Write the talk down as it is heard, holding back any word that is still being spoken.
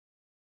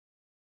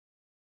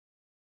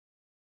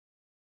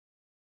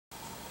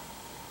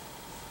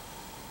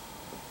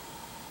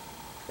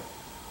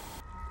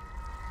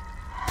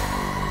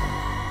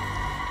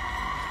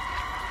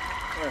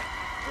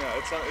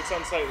it's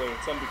unsightly.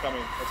 It's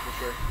unbecoming, that's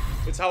for sure.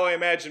 It's how I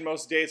imagine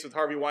most dates with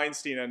Harvey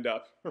Weinstein end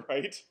up,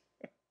 right?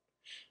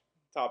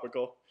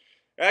 Topical.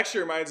 It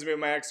actually reminds me of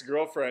my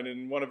ex-girlfriend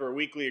in one of her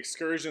weekly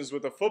excursions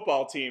with the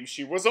football team.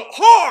 She was a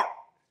whore!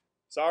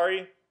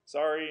 Sorry.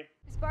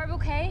 Is Barb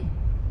okay?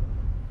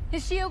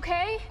 Is she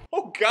okay?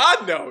 Oh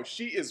God, no!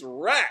 She is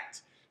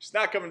wrecked! She's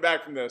not coming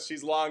back from this.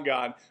 She's long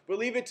gone. But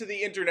leave it to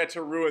the internet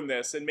to ruin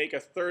this and make a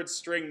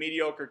third-string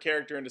mediocre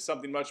character into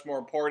something much more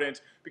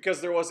important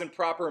because there wasn't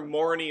proper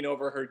mourning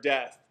over her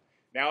death.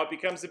 Now it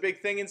becomes a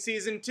big thing in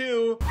season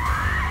 2.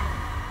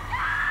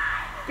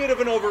 Bit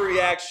of an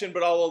overreaction,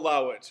 but I'll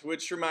allow it.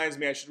 Which reminds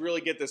me, I should really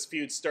get this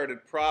feud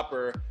started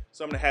proper,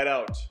 so I'm gonna head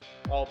out.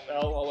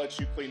 I'll let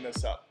you clean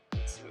this up.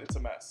 It's a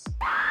mess.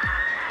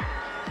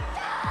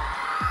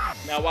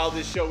 Now, while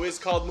this show is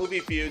called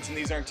Movie Feuds, and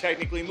these aren't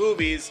technically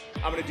movies,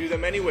 I'm gonna do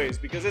them anyways,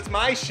 because it's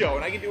my show,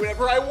 and I can do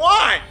whatever I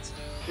want!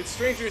 It's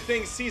Stranger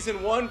Things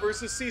Season 1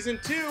 versus Season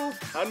 2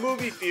 on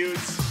Movie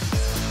Feuds.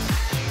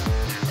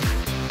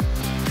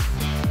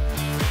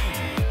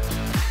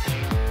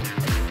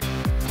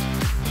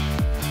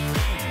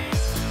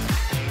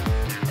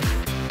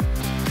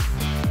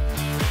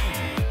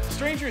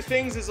 Stranger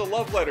Things is a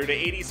love letter to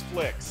 80s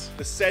flicks.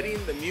 The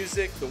setting, the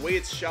music, the way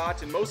it's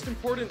shot, and most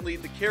importantly,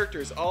 the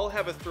characters all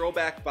have a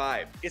throwback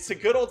vibe. It's a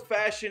good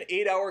old-fashioned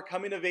 8-hour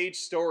coming-of-age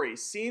story,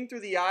 seen through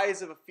the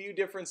eyes of a few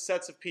different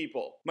sets of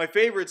people. My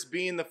favorites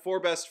being the 4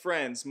 best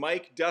friends,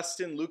 Mike,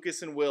 Dustin,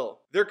 Lucas, and Will.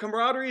 Their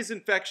camaraderie is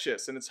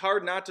infectious, and it's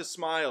hard not to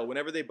smile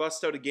whenever they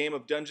bust out a game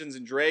of Dungeons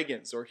 &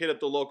 Dragons or hit up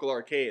the local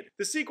arcade.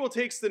 The sequel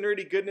takes the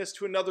nerdy goodness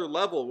to another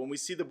level when we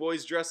see the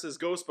boys dressed as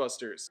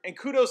Ghostbusters. And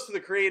kudos to the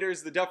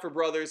creators, the Duffer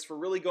Brothers, for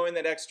really going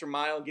that extra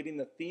mile getting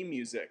the theme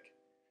music.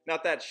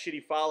 Not that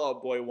shitty Fall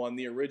Out Boy one,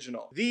 the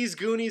original. These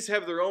Goonies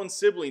have their own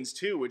siblings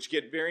too, which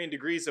get varying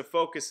degrees of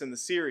focus in the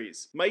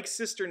series. Mike's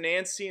sister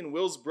Nancy and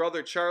Will's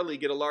brother Charlie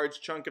get a large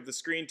chunk of the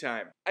screen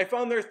time. I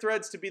found their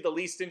threads to be the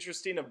least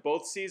interesting of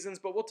both seasons,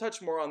 but we'll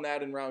touch more on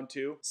that in round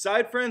 2.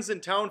 Side friends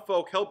and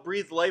townfolk help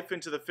breathe life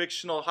into the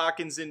fictional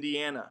Hawkins,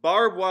 Indiana.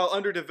 Barb, while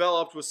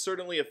underdeveloped, was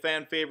certainly a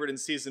fan favorite in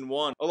season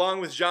 1,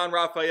 along with Jean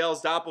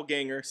Raphael's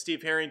doppelganger,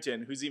 Steve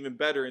Harrington, who's even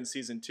better in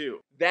season 2.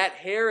 That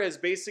hair has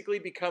basically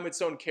become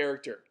its own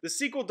character. The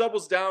sequel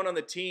doubles down on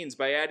the teens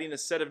by adding a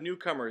set of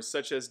newcomers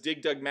such as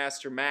Dig Dug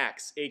Master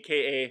Max,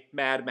 aka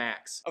Mad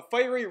Max, a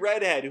fiery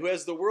redhead who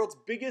has the world's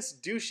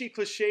biggest douchey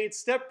cliched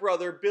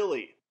stepbrother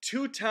Billy.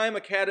 2-time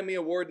Academy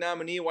Award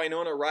nominee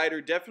Winona Ryder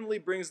definitely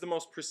brings the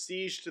most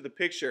prestige to the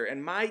picture,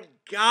 and my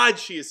God,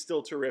 she is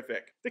still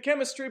terrific. The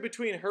chemistry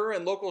between her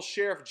and local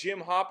sheriff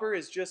Jim Hopper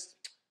is just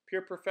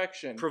pure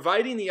perfection,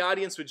 providing the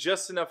audience with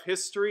just enough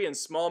history and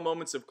small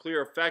moments of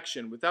clear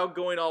affection without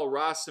going all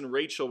Ross and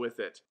Rachel with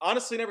it.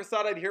 Honestly, never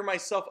thought I'd hear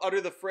myself utter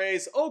the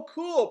phrase, "Oh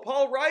cool,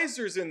 Paul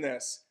Reiser's in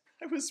this."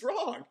 I was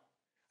wrong.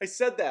 I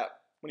said that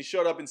when he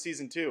showed up in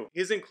season 2.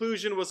 His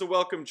inclusion was a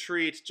welcome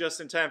treat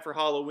just in time for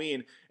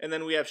Halloween, and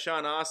then we have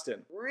Sean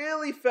Astin.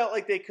 Really felt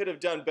like they could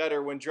have done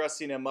better when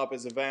dressing him up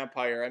as a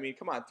vampire. I mean,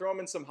 come on, throw him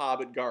in some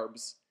Hobbit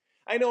garbs.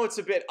 I know it's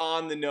a bit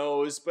on the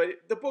nose, but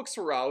the books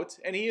were out,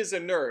 and he is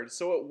a nerd,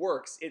 so it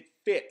works. It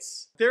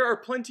fits. There are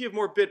plenty of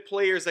more bit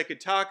players I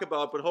could talk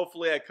about, but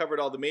hopefully I covered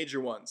all the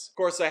major ones. Of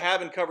course, I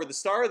haven't covered the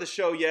star of the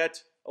show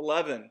yet,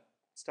 11.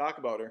 Let's talk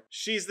about her.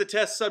 She's the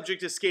test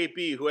subject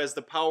escapee who has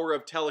the power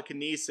of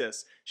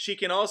telekinesis. She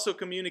can also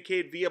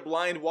communicate via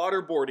blind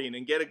waterboarding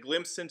and get a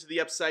glimpse into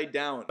the Upside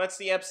Down. What's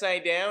the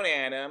Upside Down,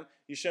 Adam?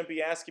 You shouldn't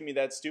be asking me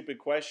that stupid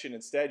question.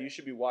 Instead, you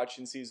should be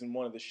watching season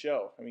 1 of the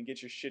show. I mean,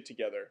 get your shit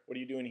together. What are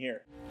you doing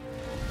here?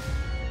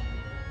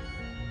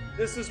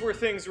 This is where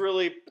things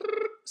really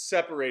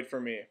separate for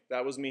me.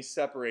 That was me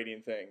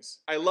separating things.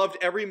 I loved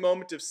every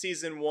moment of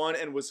season 1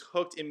 and was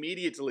hooked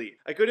immediately.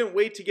 I couldn't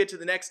wait to get to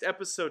the next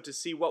episode to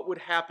see what would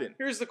happen.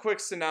 Here's the quick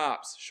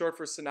synopsis, short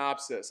for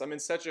synopsis. I'm in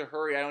such a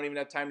hurry I don't even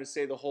have time to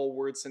say the whole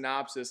word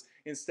synopsis.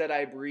 Instead,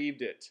 I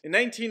breathed it. In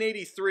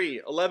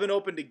 1983, Eleven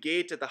opened a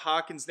gate at the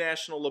Hawkins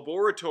National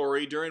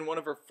Laboratory during one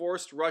of her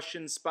forced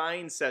Russian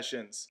spying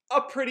sessions. A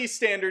pretty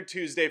standard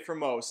Tuesday for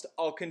most.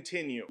 I'll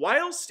continue.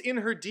 Whilst in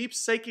her deep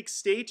psychic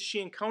state,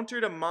 she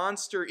encountered a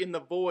monster in the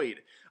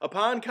void.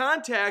 Upon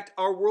contact,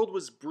 our world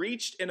was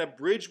breached and a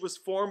bridge was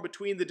formed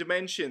between the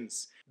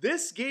dimensions.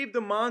 This gave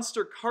the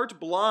monster carte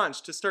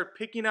blanche to start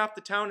picking off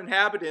the town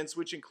inhabitants,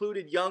 which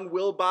included young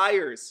Will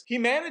Byers. He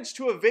managed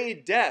to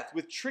evade death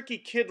with tricky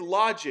kid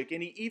logic,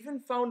 and he even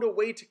found a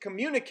way to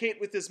communicate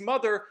with his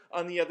mother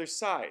on the other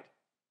side.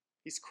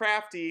 He's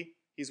crafty,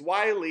 he's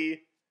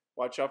wily.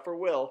 Watch out for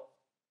Will,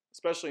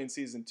 especially in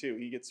season 2.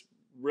 He gets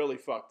really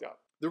fucked up.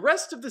 The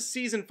rest of the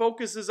season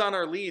focuses on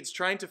our leads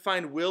trying to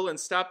find Will and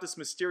stop this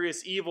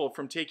mysterious evil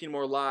from taking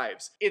more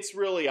lives. It's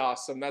really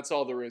awesome, that's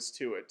all there is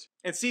to it.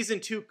 And season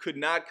 2 could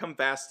not come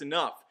fast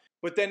enough,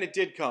 but then it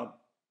did come.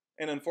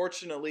 And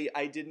unfortunately,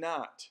 I did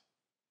not.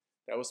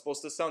 That was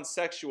supposed to sound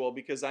sexual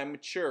because I'm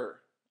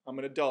mature. I'm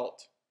an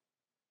adult.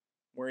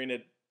 I'm wearing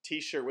a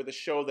t-shirt with a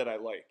show that I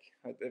like.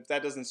 If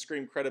that doesn't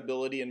scream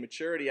credibility and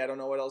maturity, I don't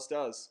know what else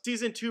does.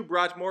 Season 2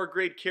 brought more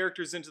great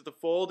characters into the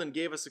fold and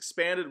gave us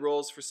expanded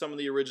roles for some of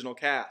the original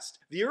cast.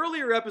 The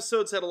earlier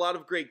episodes had a lot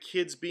of great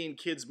kids being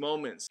kids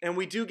moments, and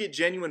we do get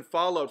genuine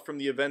fallout from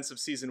the events of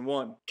Season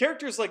 1.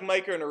 Characters like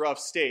Micah are in a rough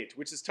state,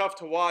 which is tough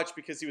to watch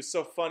because he was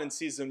so fun in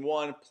Season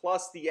 1,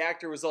 plus the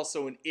actor was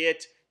also in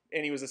It,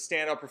 and he was a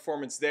standout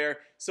performance there,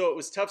 so it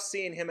was tough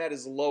seeing him at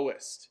his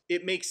lowest.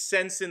 It makes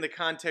sense in the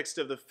context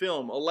of the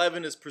film.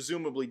 11 is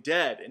presumably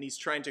dead, and he's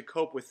trying to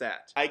cope with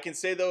that. I can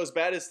say, though, as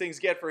bad as things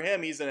get for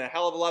him, he's in a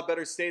hell of a lot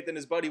better state than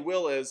his buddy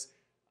Will is.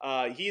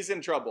 He's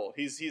in trouble.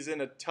 He's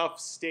in a tough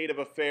state of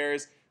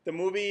affairs. The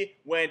movie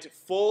went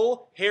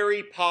full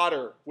Harry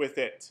Potter with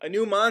it. A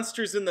new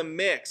monster's in the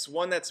mix,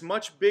 one that's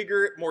much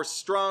bigger, more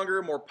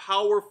stronger, more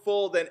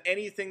powerful than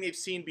anything they've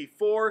seen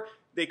before.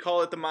 They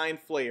call it the Mind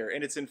Flayer,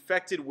 and it's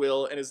infected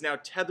Will and is now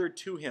tethered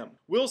to him.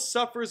 Will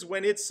suffers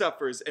when it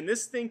suffers, and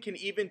this thing can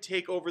even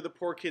take over the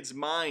poor kid's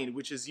mind,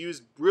 which is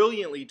used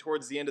brilliantly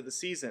towards the end of the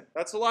season.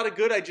 That's a lot of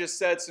good I just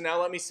said, so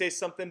now let me say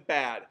something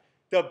bad.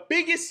 The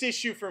biggest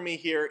issue for me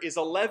here is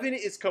 11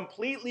 is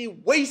completely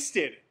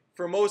wasted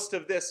for most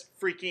of this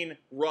freaking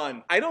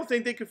run. I don't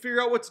think they could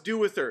figure out what to do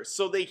with her,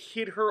 so they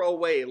hid her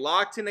away,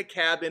 locked in a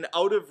cabin,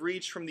 out of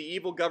reach from the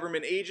evil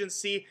government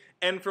agency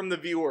and from the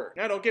viewer.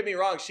 Now, don't get me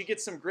wrong, she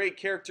gets some great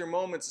character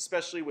moments,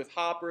 especially with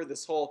Hopper,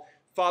 this whole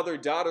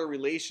father-daughter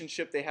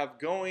relationship they have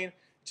going.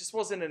 It just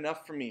wasn't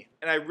enough for me.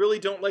 And I really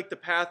don't like the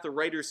path the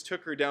writers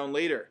took her down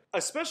later,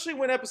 especially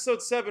when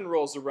episode 7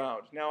 rolls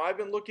around. Now, I've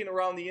been looking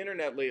around the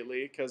internet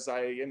lately because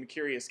I am a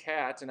curious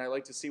cat and I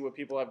like to see what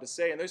people have to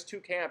say, and there's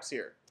two camps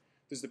here.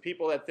 There's the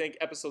people that think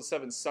episode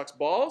 7 sucks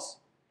balls,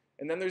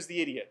 and then there's the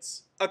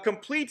idiots. A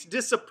complete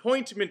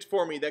disappointment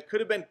for me that could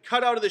have been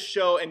cut out of the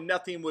show and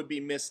nothing would be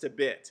missed a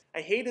bit.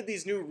 I hated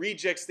these new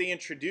rejects they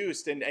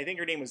introduced, and I think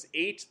her name was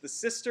 8, the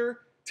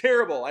sister.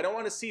 Terrible. I don't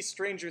want to see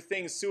Stranger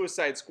Things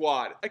Suicide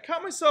Squad. I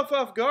caught myself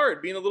off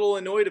guard being a little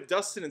annoyed of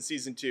Dustin in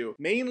Season 2,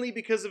 mainly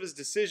because of his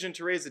decision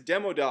to raise a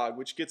demo dog,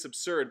 which gets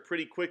absurd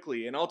pretty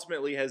quickly and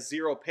ultimately has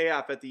zero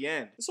payoff at the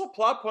end. This whole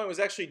plot point was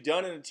actually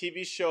done in a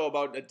TV show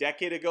about a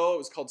decade ago. It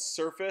was called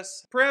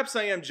Surface. Perhaps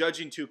I am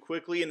judging too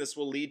quickly and this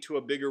will lead to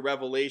a bigger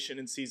revelation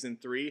in Season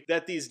 3,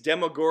 that these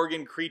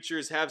Demogorgon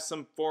creatures have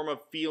some form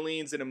of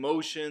feelings and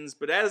emotions,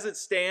 but as it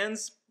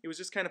stands, it was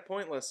just kind of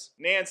pointless.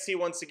 Nancy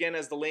once again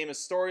has the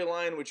lamest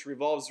storyline, which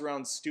revolves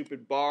around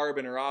stupid Barb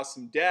and her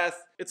awesome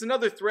death. It's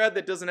another thread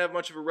that doesn't have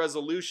much of a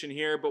resolution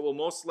here, but will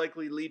most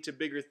likely lead to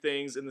bigger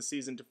things in the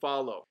season to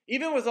follow.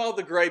 Even with all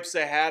the gripes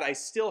I had, I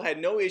still had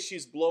no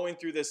issues blowing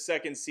through this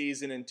second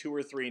season in 2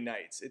 or 3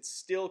 nights. It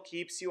still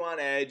keeps you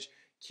on edge,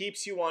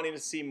 keeps you wanting to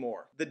see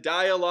more. The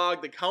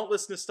dialogue, the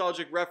countless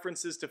nostalgic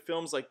references to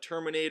films like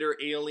Terminator,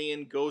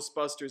 Alien,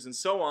 Ghostbusters, and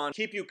so on,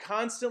 keep you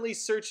constantly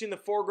searching the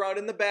foreground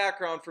and the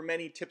background for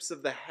many tips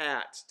of the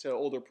hat to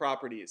older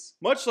properties.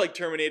 Much like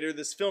Terminator,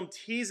 this film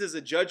teases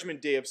a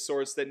judgment day of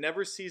sorts that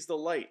never sees the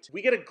light.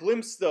 We get a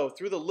glimpse, though,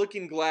 through the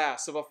looking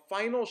glass of a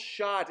final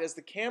shot as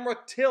the camera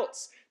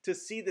tilts to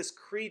see this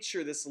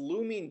creature, this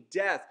looming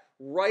death,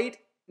 right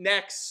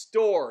next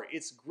door.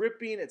 It's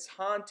gripping, it's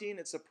haunting,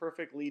 it's a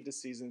perfect lead to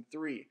season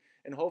 3.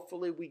 And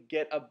hopefully we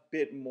get a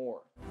bit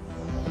more.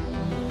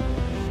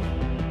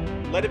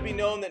 Let it be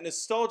known that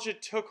nostalgia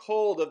took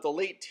hold of the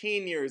late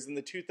teen years in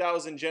the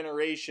 2000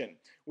 generation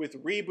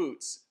with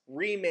reboots,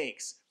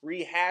 remakes,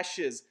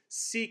 rehashes,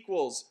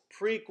 sequels,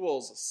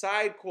 prequels,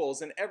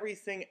 sidequels, and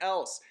everything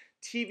else.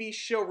 TV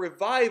show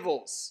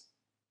revivals.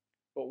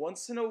 But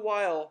once in a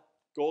while,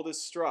 gold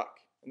is struck.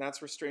 And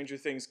that's where Stranger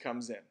Things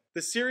comes in.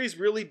 The series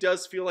really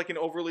does feel like an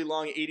overly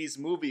long 80s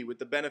movie with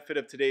the benefit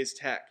of today's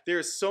tech. There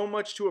is so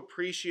much to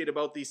appreciate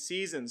about these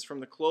seasons,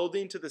 from the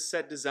clothing to the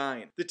set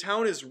design. The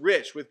town is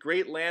rich with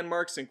great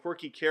landmarks and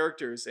quirky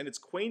characters, and its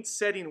quaint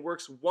setting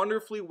works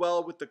wonderfully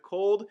well with the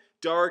cold,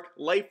 dark,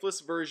 lifeless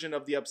version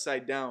of the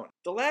Upside Down.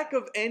 The lack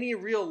of any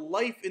real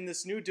life in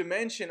this new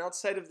dimension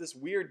outside of this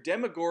weird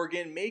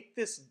Demogorgon make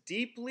this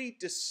deeply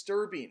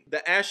disturbing.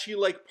 The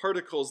ashy-like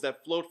particles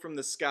that float from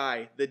the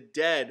sky, the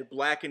dead,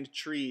 blackened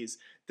trees,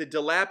 the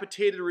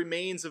dilapidated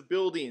remains of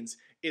buildings,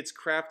 it's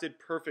crafted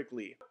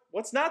perfectly.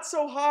 What's not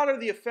so hot are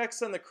the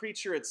effects on the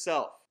creature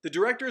itself. The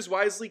directors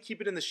wisely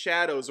keep it in the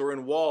shadows or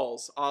in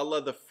walls, a la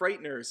the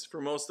Frighteners for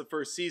most of the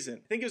first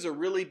season. I think it was a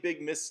really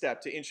big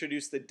misstep to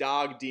introduce the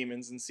dog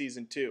demons in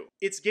season 2.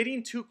 It's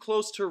getting too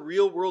close to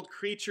real-world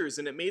creatures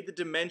and it made the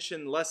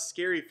dimension less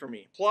scary for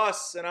me.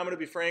 Plus, and I'm gonna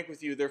be frank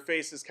with you, their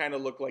faces kind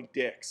of look like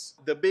dicks.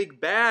 The big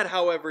bad,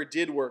 however,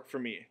 did work for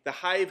me. The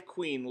Hive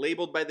Queen,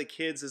 labeled by the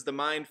kids as the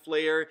Mind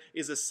Flayer,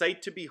 is a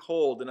sight to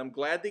behold, and I'm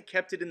glad they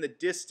kept it in the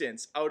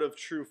distance, out of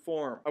true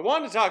form. I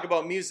wanted to talk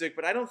about music,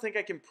 but I don't think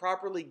I can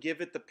properly give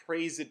it the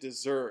praise it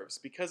deserves,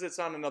 because it's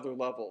on another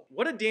level.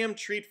 What a damn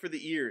treat for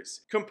the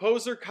ears.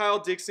 Composer Kyle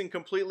Dixon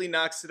completely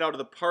knocks it out of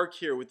the park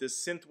here with his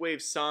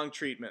synthwave song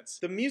treatments.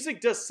 The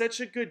music does such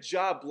a good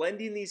job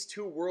blending these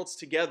two worlds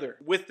together,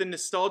 with the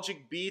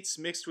nostalgic beats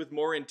mixed with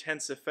more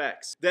intense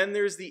effects. Then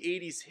there's the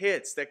 80s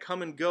hits that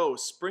come and go,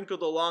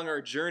 sprinkled along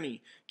our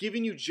journey,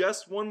 giving you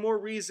just one more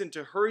reason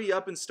to hurry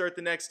up and start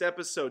the next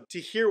episode to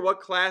hear what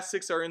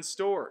classics are in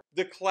store.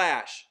 The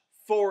Clash,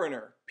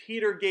 Foreigner,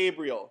 Peter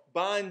Gabriel,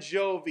 Bon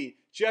Jovi,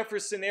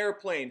 Jefferson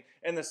Airplane,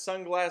 and the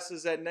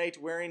sunglasses at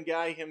night wearing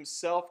guy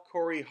himself,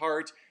 Corey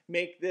Hart,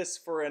 make this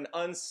for an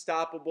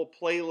unstoppable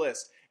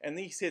playlist. And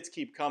these hits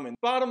keep coming.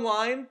 Bottom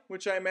line,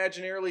 which I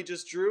imagine Airly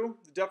just drew,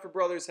 the Duffer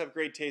Brothers have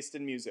great taste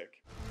in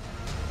music.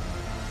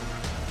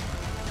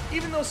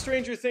 Even though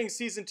Stranger Things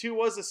Season 2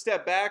 was a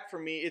step back for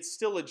me, it's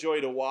still a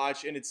joy to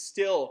watch, and it's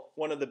still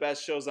one of the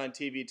best shows on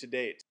TV to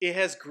date. It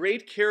has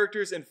great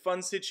characters and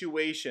fun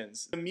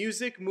situations. The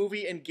music,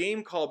 movie, and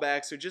game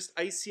callbacks are just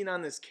icing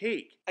on this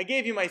cake. I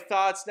gave you my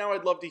thoughts, now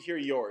I'd love to hear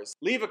yours.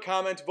 Leave a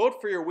comment, vote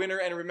for your winner,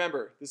 and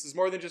remember, this is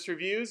more than just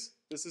reviews,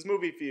 this is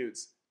Movie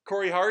Feuds.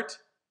 Corey Hart,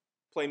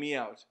 play me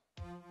out.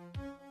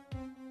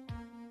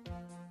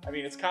 I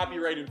mean, it's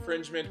copyright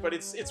infringement, but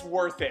it's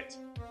worth it.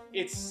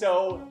 It's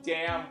so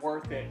damn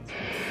worth it.